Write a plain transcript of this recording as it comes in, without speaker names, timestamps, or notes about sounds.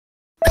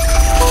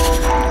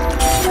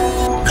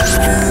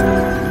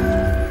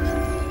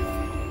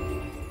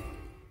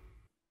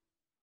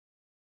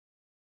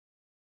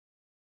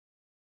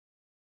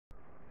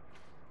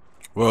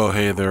Well,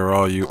 hey there,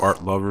 all you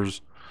art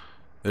lovers.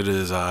 It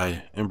is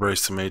I,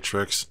 Embrace the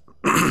Matrix,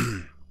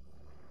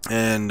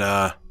 and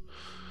thought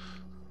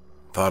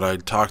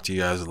I'd talk to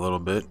you guys a little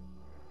bit.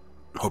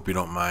 Hope you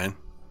don't mind.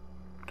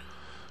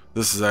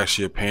 This is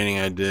actually a painting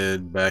I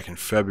did back in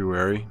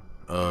February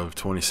of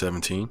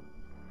 2017.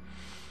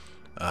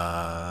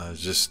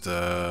 Just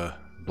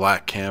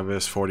black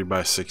canvas, 40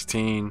 by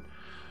 16.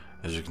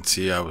 As you can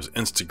see, I was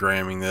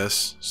Instagramming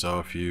this, so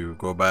if you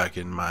go back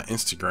in my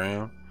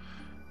Instagram,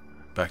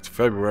 back to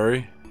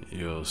February,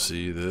 you'll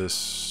see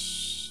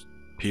this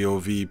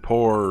POV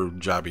pour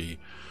jobby.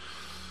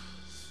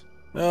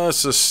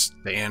 It's a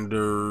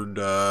standard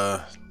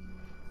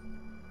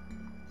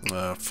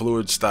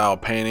fluid style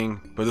painting,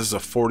 but this is a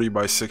 40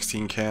 by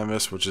 16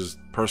 canvas, which is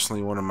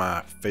personally one of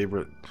my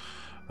favorite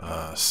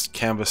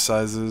canvas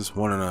sizes.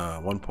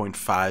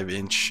 1.5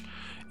 inch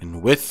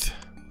in width.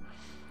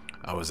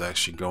 I was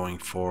actually going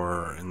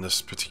for, in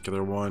this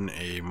particular one,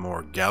 a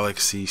more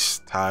galaxy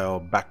style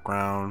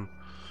background,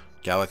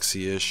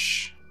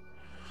 galaxy-ish.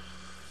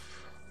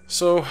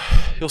 So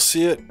you'll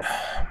see it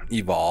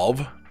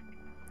evolve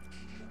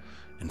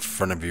in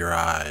front of your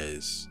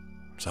eyes.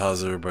 So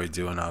how's everybody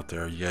doing out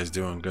there? You guys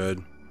doing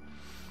good?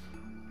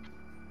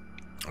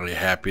 Are you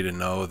happy to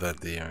know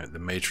that the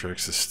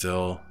Matrix is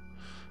still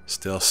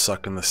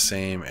sucking the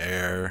same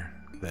air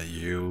that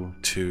you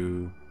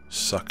too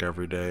suck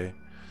every day?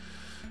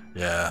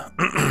 Yeah,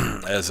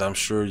 as I'm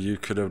sure you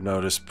could have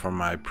noticed from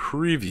my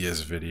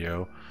previous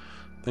video,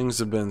 things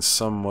have been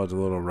somewhat a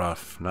little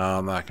rough. Now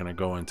I'm not going to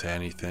go into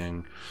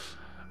anything,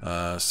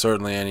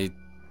 certainly any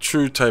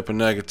true type of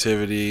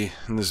negativity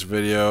in this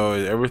video.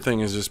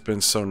 Everything has just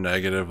been so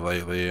negative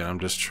lately, and I'm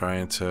just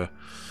trying to,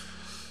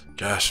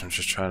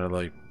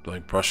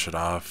 like brush it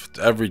off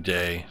every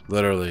day,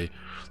 literally.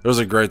 There's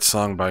a great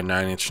song by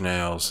 9 Inch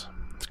Nails.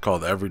 It's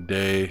called Every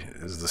Day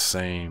is the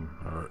Same,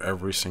 or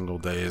Every Single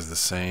Day is the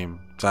Same.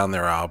 It's on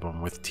their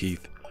album With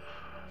Teeth.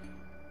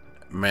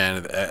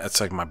 Man, it's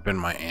like been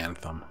my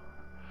anthem.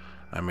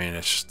 I mean,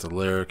 it's just the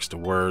lyrics, the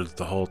words,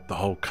 the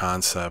whole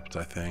concept,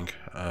 I think.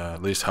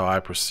 At least how I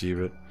perceive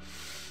it.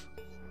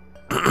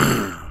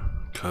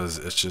 Because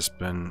it's just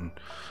been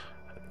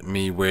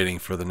me waiting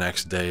for the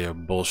next day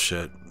of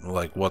bullshit,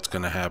 like what's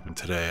going to happen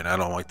today. And I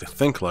don't like to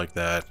think like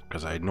that,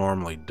 because I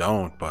normally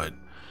don't, but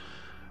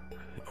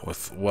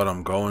with what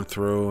I'm going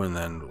through, and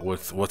then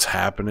with what's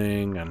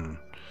happening, and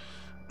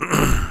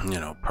you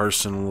know,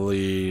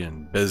 personally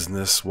and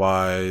business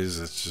wise,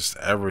 it's just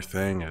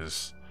everything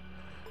is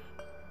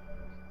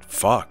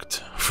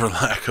fucked, for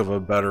lack of a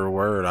better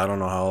word. I don't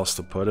know how else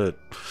to put it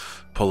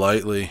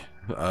politely,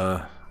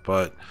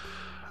 but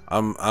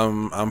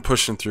I'm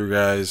pushing through,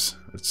 guys.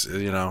 It's,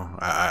 you know,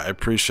 I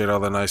appreciate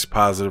all the nice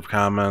positive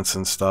comments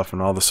and stuff,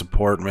 and all the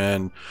support,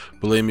 man.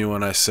 Believe me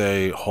when I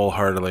say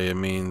wholeheartedly, it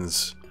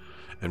means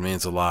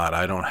a lot.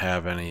 I don't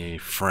have any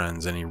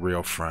friends, any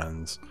real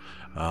friends.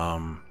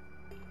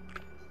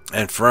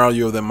 And for all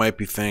you that might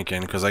be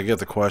thinking, because I get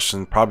the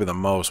question probably the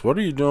most, what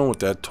are you doing with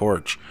that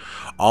torch?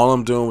 All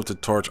I'm doing with the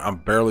torch, I'm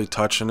barely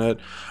touching it.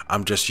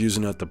 I'm just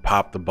using it to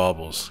pop the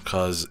bubbles,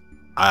 because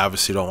I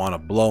obviously don't want to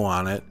blow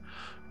on it,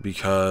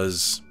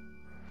 because,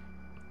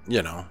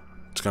 you know,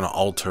 it's going to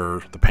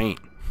alter the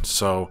paint.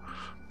 So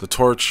the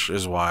torch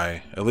is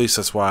why, at least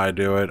that's why I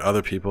do it.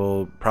 Other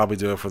people probably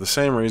do it for the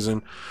same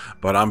reason,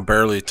 but I'm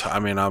barely,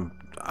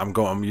 I'm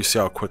going, you see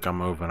how quick I'm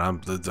moving.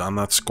 I'm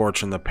not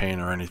scorching the paint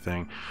or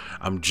anything.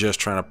 I'm just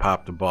trying to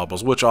pop the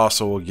bubbles, which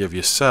also will give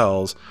you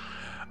cells.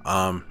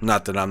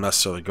 Not that I'm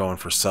necessarily going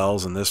for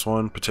cells in this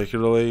one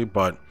particularly,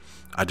 but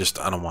I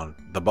don't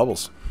want the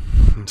bubbles.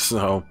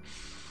 So,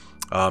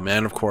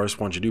 and of course,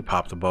 once you do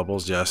pop the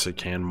bubbles, yes, it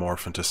can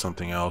morph into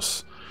something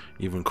else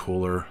even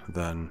cooler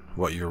than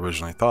what you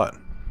originally thought.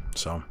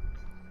 So,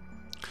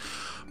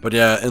 but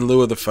yeah, in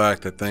lieu of the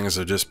fact that things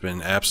have just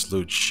been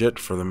absolute shit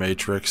for the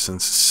Matrix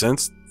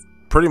since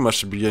pretty much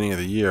the beginning of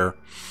the year,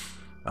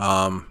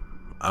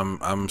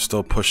 I'm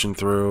still pushing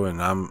through, and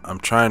I'm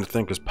trying to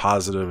think as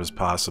positive as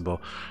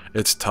possible.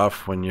 It's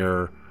tough when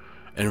your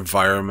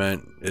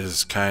environment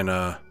is kind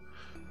of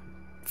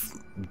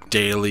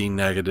daily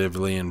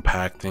negatively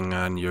impacting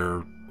on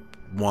your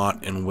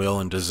want and will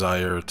and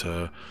desire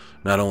to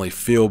not only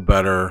feel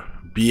better,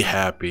 be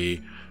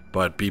happy,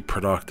 but be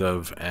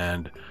productive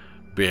and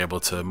be able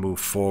to move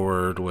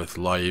forward with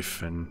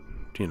life, and,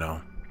 you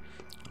know,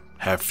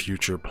 have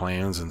future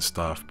plans and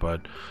stuff.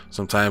 But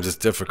sometimes it's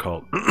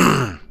difficult.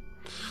 Let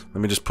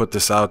me just put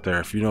this out there.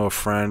 If you know a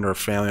friend or a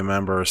family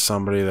member or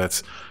somebody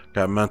that's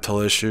got mental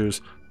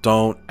issues,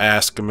 don't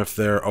ask them if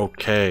they're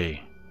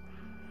okay.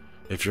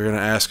 If you're going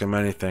to ask them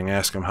anything,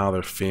 ask them how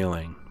they're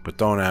feeling, but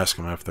don't ask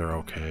them if they're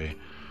okay.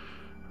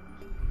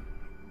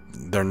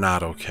 They're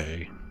not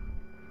okay.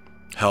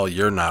 Hell,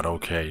 you're not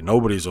okay.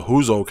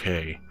 Who's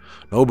okay?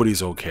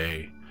 Nobody's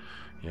okay.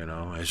 You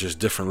know, it's just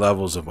different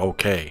levels of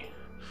okay.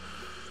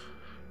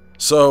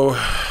 So,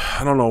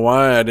 I don't know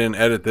why I didn't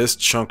edit this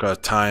chunk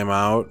of time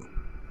out.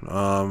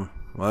 Well,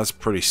 that's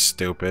pretty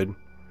stupid.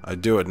 I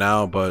do it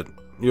now, but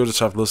you'll just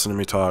have to listen to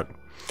me talk.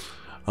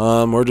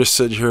 We're just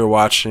sitting here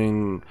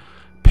watching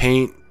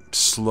paint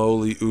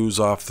slowly ooze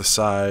off the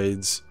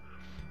sides,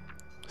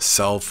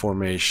 cell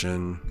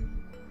formation.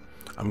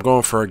 I'm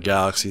going for a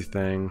galaxy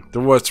thing.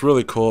 What's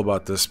really cool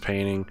about this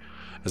painting,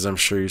 as I'm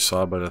sure you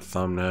saw by the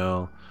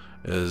thumbnail,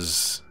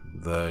 is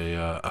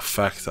the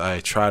effect I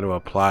try to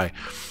apply.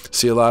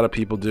 See a lot of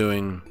people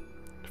doing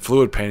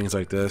fluid paintings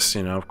like this,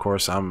 you know. Of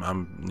course,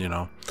 I'm you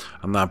know,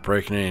 I'm not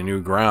breaking any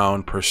new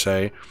ground per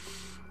se.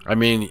 I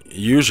mean,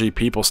 usually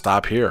people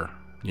stop here,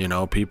 you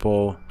know.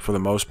 People, for the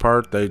most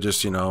part, they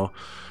just, you know,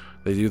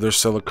 they do their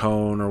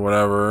silicone or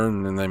whatever,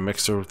 and then they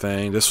mix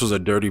everything. This was a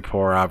dirty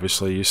pour,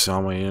 obviously. You saw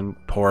me in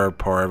pour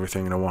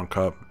everything into one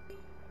cup.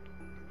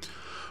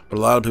 But a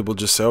lot of people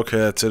just say, okay,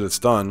 that's it, it's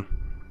done.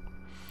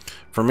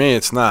 For me,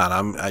 it's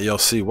not. You'll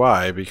see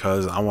why,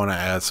 because I want to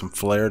add some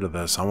flair to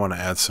this. I want to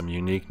add some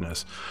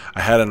uniqueness.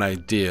 I had an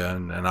idea,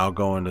 and I'll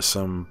go into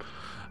some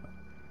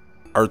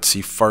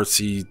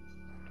artsy-fartsy,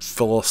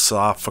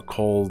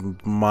 philosophical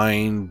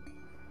mind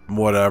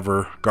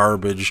whatever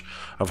garbage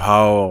of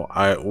how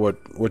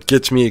what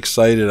gets me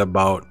excited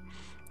about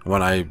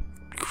when I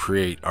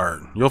create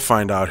art. You'll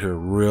find out here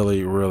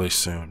really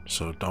soon,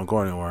 so don't go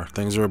anywhere.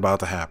 Things are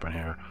about to happen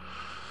here.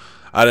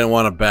 I didn't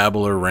want to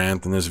babble or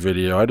rant in this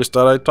video. I just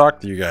thought I'd talk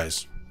to you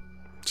guys.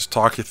 Just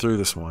talk you through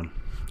this one.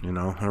 You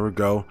know, here we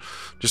go.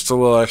 Just a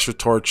little extra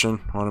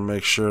torching. I want to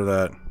make sure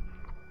that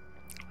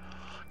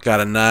got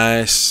a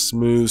nice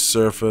smooth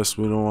surface.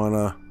 We don't want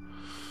to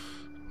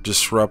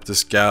disrupt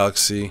this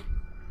galaxy.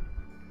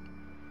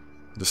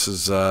 This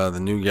is the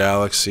new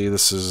galaxy.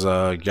 This is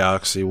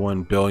galaxy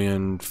 1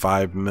 billion,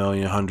 5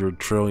 million, 100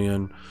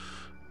 trillion.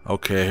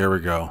 Okay, here we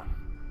go.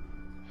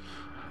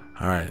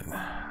 Alright.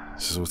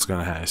 This is what's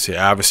gonna happen. See,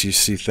 obviously you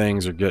see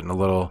things are getting a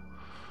little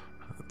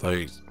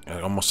like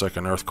almost like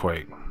an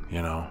earthquake,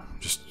 you know.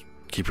 Just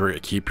keep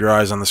your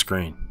eyes on the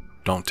screen.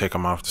 Don't take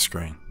them off the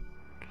screen.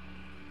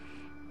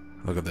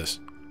 Look at this.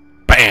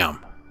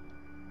 Bam!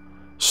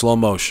 Slow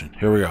motion.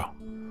 Here we go.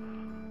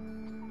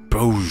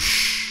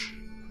 Boosh.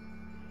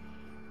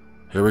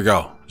 Here we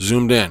go.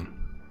 Zoomed in.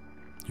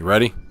 You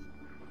ready?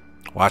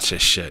 Watch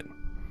this shit.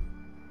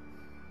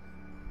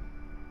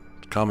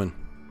 It's coming.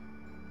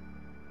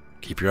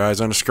 Keep your eyes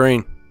on the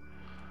screen.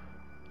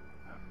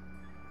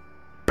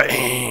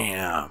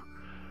 Bam!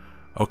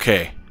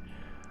 Okay.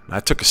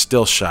 I took a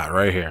still shot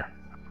right here.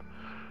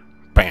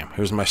 Bam.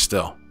 Here's my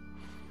still.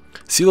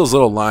 See those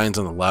little lines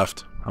on the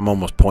left? I'm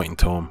almost pointing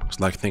to them. It's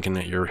like thinking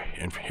that you're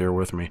in here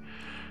with me.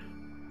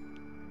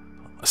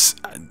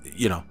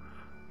 You know,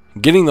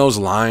 getting those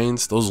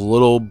lines, those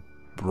little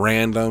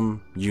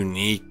random,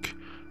 unique,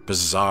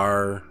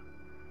 bizarre,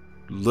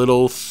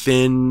 little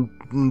thin,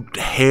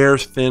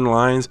 hair-thin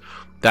lines,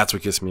 that's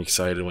what gets me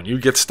excited. When you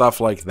get stuff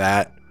like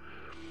that,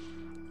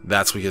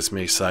 that's what gets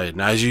me excited.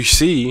 Now, as you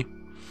see,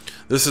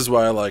 this is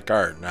why I like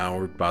art. Now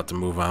we're about to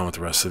move on with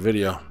the rest of the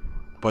video.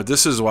 But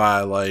this is why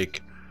I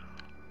like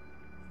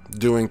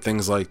doing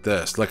things like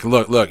this. Like,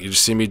 look, you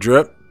just see me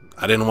drip?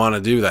 I didn't want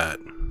to do that.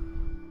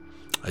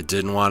 I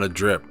didn't want to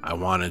drip. I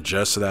wanted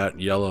just that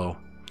yellow,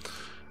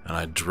 and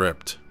I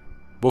dripped.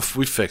 Well,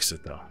 we fixed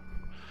it, though.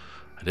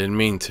 I didn't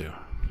mean to.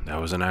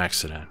 That was an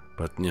accident.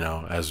 But, you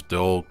know, as the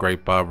old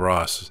great Bob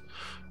Ross,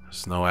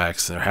 there's no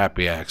accident,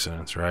 happy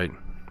accidents, right?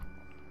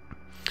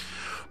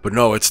 But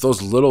no, it's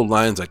those little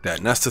lines like that,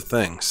 and that's the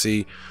thing.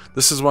 See,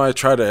 this is why I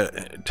try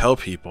to tell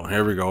people,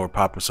 here we go, we're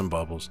popping some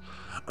bubbles,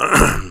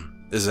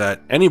 is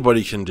that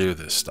anybody can do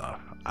this stuff.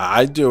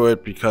 I do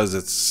it because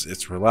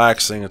it's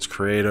relaxing, it's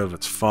creative,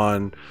 it's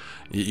fun.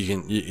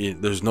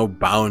 There's no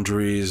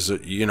boundaries,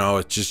 you know.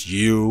 It's just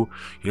you.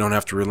 You don't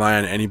have to rely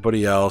on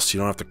anybody else.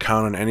 You don't have to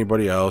count on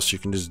anybody else. You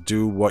can just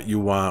do what you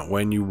want,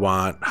 when you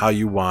want, how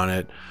you want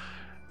it.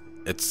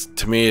 It's,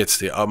 to me, it's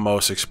the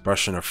utmost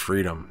expression of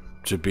freedom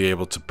to be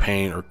able to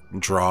paint or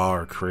draw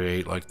or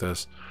create like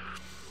this.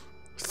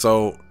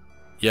 So,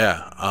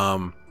 yeah.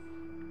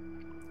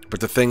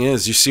 But the thing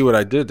is, you see what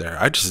I did there?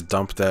 I just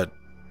dumped that.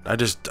 I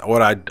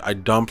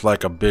dumped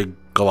like a big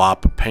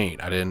glop of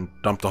paint. I didn't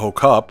dump the whole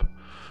cup,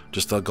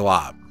 just a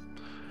glop.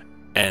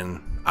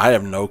 And I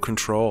have no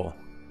control.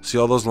 See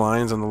all those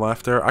lines on the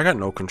left there? I got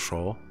no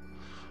control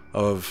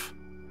of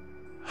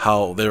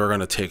how they were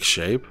going to take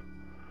shape.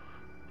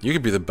 You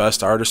could be the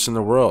best artist in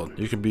the world.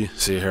 You could be,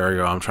 see, here we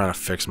go. I'm trying to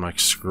fix my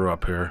screw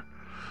up here.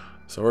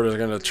 So we're just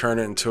going to turn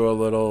it into a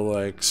little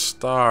like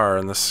star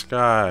in the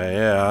sky.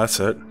 Yeah, that's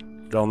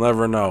it. They'll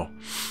never know.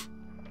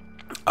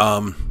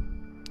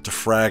 The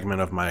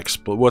fragment of my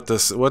what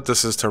this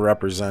is to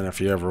represent,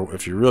 if you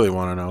really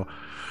want to know,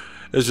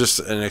 is just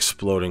an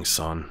exploding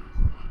sun.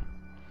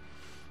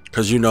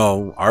 Because you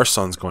know our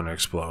sun's going to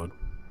explode.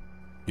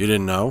 You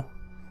didn't know?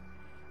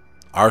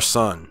 Our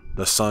sun,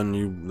 the sun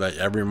you like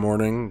every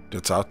morning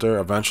that's out there,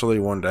 eventually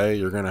one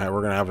day we're gonna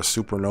have a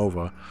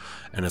supernova,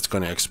 and it's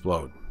gonna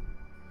explode.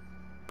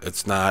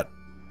 It's not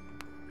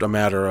a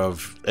matter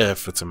of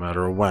if, it's a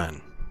matter of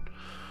when.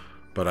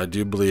 But I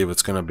do believe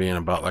it's going to be in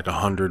about like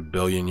 100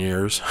 billion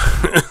years.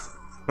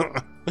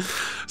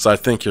 So I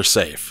think you're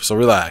safe. So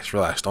relax.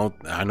 Don't.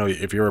 I know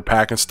if you were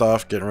packing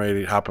stuff, getting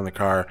ready to hop in the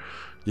car,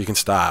 you can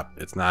stop.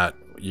 It's not.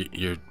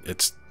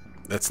 It's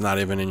That's not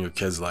even in your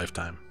kid's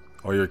lifetime,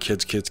 or your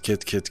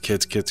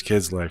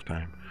kids'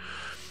 lifetime.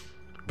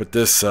 But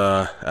this,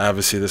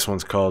 obviously, this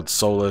one's called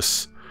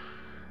Solis.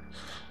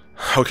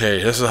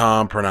 Okay, this is how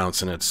I'm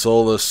pronouncing it.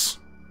 Solis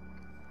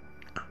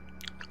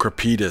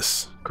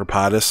Crepitus.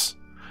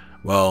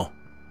 Well,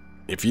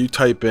 if you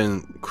type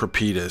in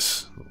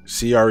Crepitus,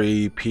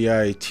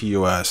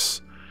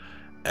 Crepitus,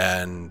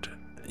 and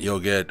you'll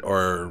get,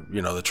 or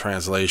the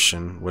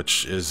translation,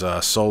 which is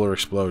solar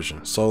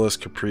explosion. Solus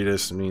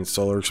Crepitus means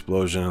solar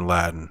explosion in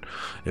Latin.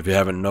 If you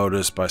haven't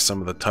noticed by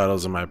some of the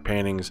titles of my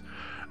paintings,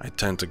 I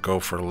tend to go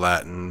for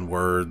Latin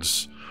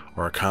words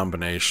or a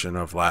combination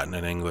of Latin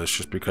and English,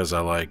 just because I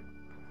like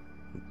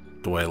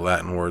the way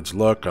Latin words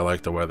look. I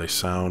like the way they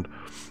sound.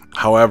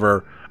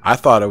 However, I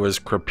thought it was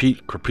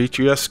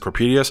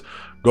Crepitus.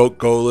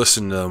 Go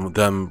listen to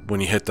them when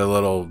you hit the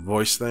little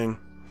voice thing.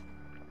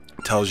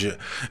 It tells you,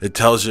 it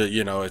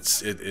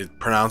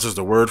pronounces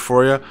the word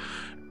for you.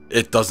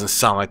 It doesn't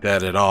sound like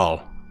that at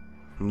all.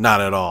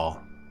 Not at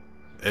all.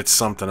 It's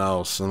something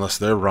else, unless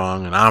they're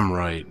wrong and I'm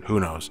right. Who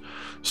knows?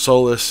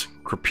 Solis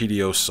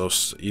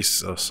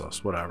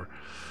Crepitus, whatever.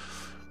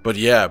 But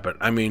yeah,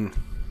 I mean,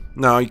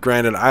 no,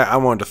 granted, I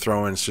wanted to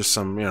throw in just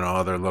some,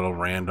 other little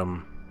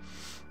random,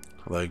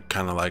 like,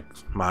 kind of like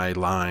my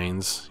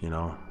lines,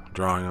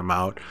 drawing them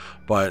out.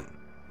 But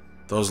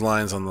those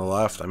lines on the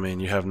left, I mean,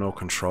 you have no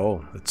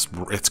control.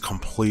 It's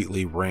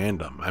completely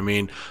random. I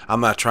mean,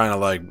 I'm not trying to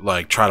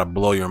like try to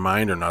blow your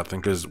mind or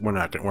nothing, because we're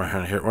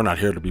not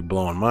here to be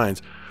blowing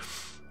minds.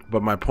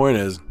 But my point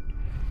is,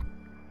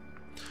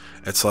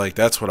 it's like,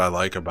 that's what I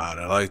like about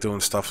it. I like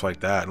doing stuff like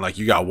that, and like,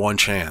 you got one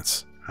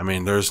chance. I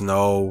mean, there's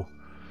no,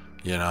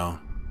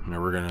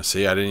 we're gonna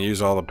see. I didn't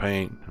use all the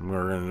paint, and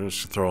we're gonna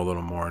just throw a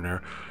little more in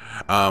there.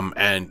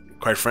 And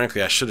quite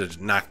frankly, I should have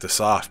knocked this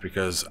off,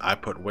 because I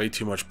put way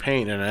too much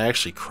paint and it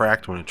actually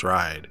cracked when it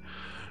dried.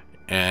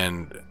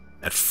 And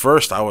at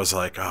first I was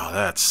like, oh,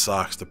 that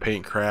sucks, the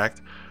paint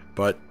cracked.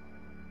 But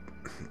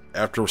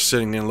after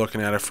sitting and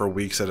looking at it for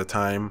weeks at a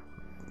time,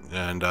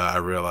 and I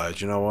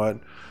realized, you know what,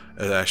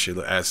 it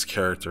actually adds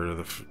character to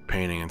the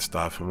painting and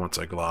stuff. And once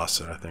I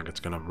gloss it, I think it's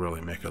gonna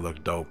really make it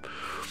look dope.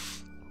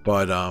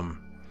 But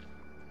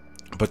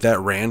that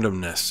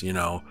randomness,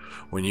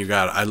 when you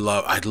got, I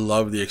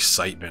love the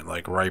excitement,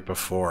 like, right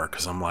before,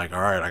 because I'm like,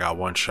 all right, I got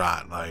one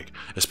shot, like,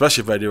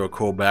 especially if I do a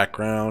cool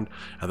background,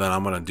 and then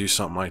I'm gonna do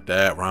something like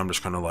that where I'm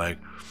just gonna like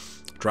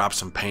drop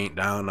some paint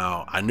down.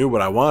 Now, I knew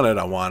what I wanted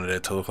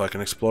it to look like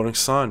an exploding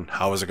sun.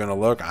 How is it gonna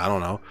look? I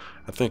don't know.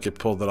 I think it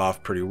pulled it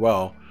off pretty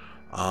well,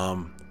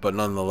 but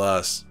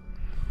nonetheless,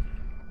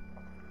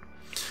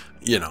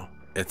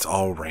 it's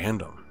all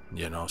random.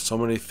 So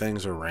many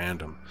things are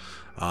random.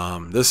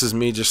 This is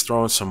me just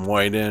throwing some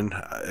white in.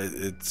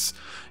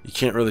 You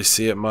can't really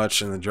see it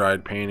much in the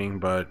dried painting,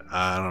 but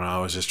I don't know, I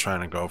was just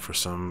trying to go for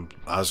some,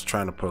 I was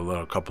trying to put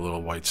a couple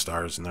little white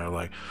stars in there,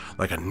 like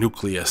a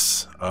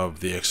nucleus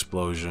of the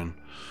explosion,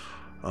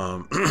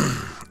 a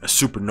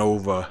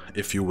supernova,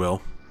 if you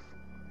will.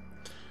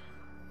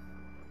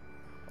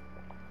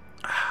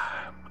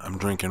 I'm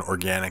drinking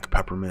organic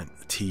peppermint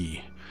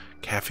tea,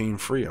 caffeine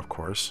free, of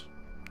course.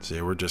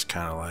 See, we're just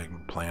kind of like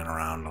playing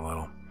around a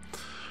little.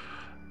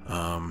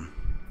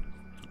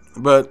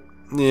 But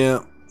yeah,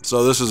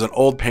 so this is an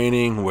old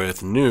painting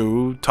with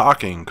new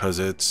talking, because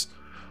it's,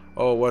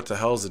 oh, what the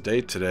hell's the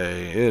date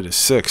today? It is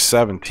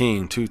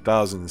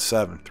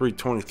 6/17/2007,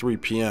 3:23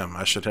 p.m.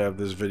 I should have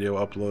this video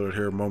uploaded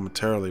here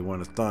momentarily when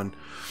it's done.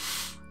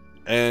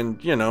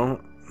 And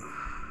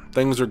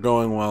things are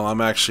going well. I'm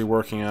actually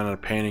working on a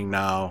painting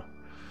now,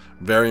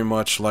 very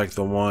much like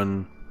the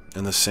one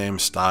in the same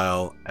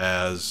style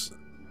as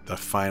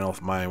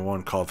my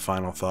one called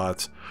Final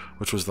Thoughts,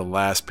 which was the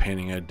last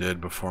painting I did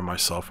before my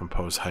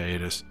self-imposed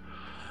hiatus.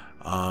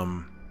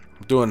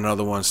 Doing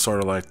another one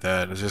sort of like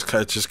that. It's just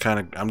kind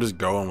of, I'm just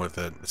going with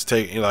it. It's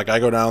taking, like, I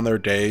go down there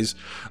days,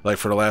 like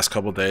for the last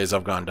couple days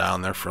I've gone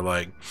down there for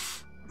like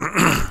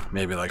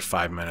maybe like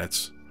 5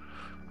 minutes.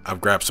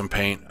 I've grabbed some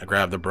paint, I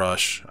grabbed the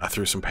brush, I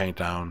threw some paint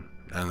down,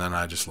 and then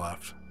I just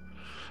left.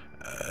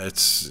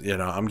 It's,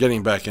 I'm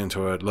getting back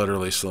into it,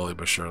 literally, slowly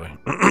but surely.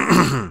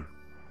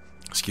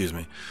 Excuse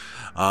me.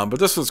 But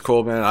this was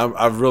cool, man.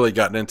 I've really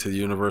gotten into the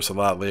universe a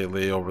lot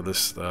lately over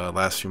this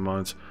last few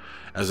months,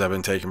 as I've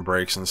been taking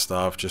breaks and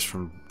stuff just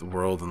from the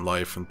world and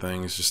life and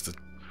things, just to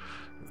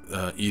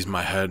ease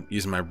my head,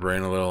 ease my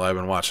brain a little. I've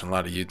been watching a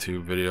lot of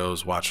YouTube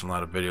videos, watching a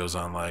lot of videos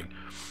on like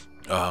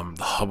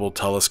the Hubble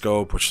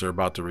telescope, which they're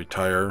about to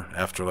retire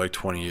after like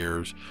 20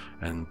 years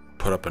and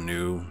put up a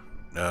new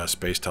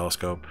space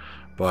telescope.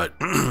 But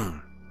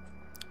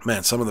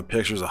man, some of the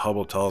pictures the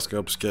Hubble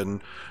telescope's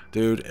getting,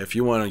 dude, if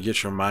you want to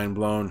get your mind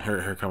blown,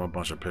 here come a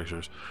bunch of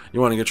pictures. You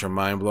want to get your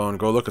mind blown,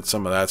 go look at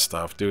some of that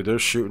stuff, dude. They're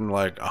shooting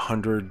like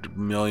 100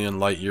 million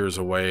light years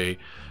away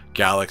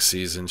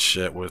galaxies and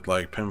shit with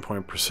like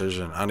pinpoint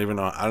precision. I don't even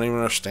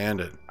understand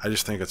it. I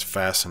just think it's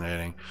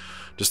fascinating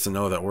just to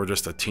know that we're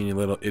just a teeny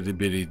little itty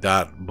bitty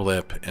dot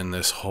blip in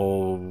this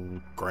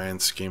whole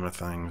grand scheme of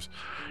things,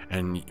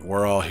 and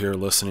we're all here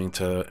listening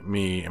to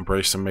me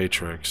embrace the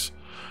Matrix,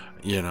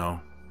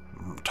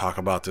 talk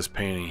about this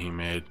painting he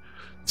made.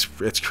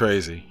 It's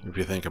crazy if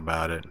you think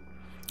about it.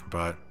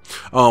 But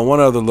one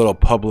other little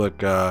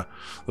public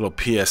little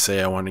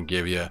PSA I want to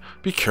give you: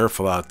 be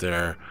careful out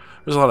there.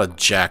 There's a lot of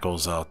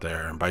jackals out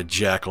there, and by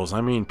jackals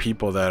I mean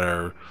people that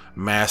are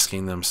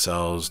masking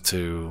themselves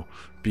to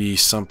be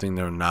something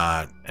they're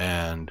not.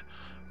 And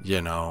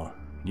you know,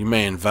 you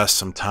may invest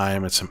some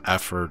time and some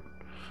effort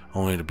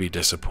only to be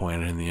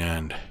disappointed in the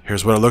end.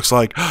 Here's what it looks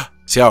like.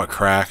 See how it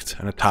cracked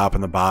in the top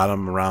and the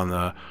bottom around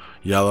the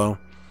yellow?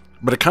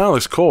 But it kind of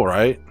looks cool,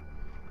 right?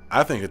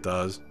 I think it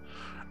does.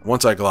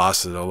 Once I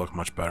gloss it, it'll look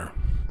much better.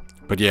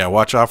 But yeah,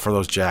 watch out for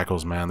those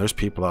jackals, man. There's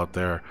people out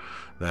there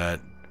that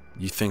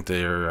you think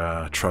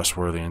they're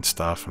trustworthy and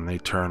stuff, and they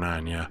turn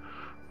on you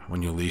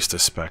when you least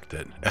expect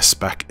it.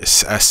 Expect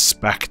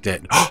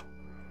it.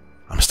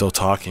 I'm still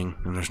talking,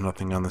 and there's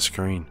nothing on the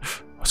screen.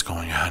 What's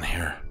going on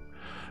here?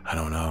 I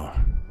don't know.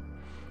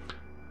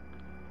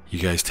 You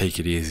guys take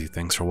it easy.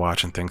 Thanks for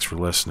watching. Thanks for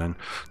listening.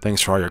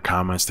 Thanks for all your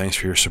comments. Thanks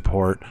for your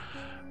support.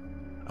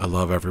 I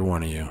love every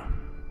one of you.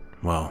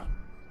 Well,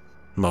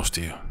 most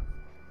of you.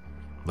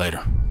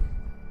 Later.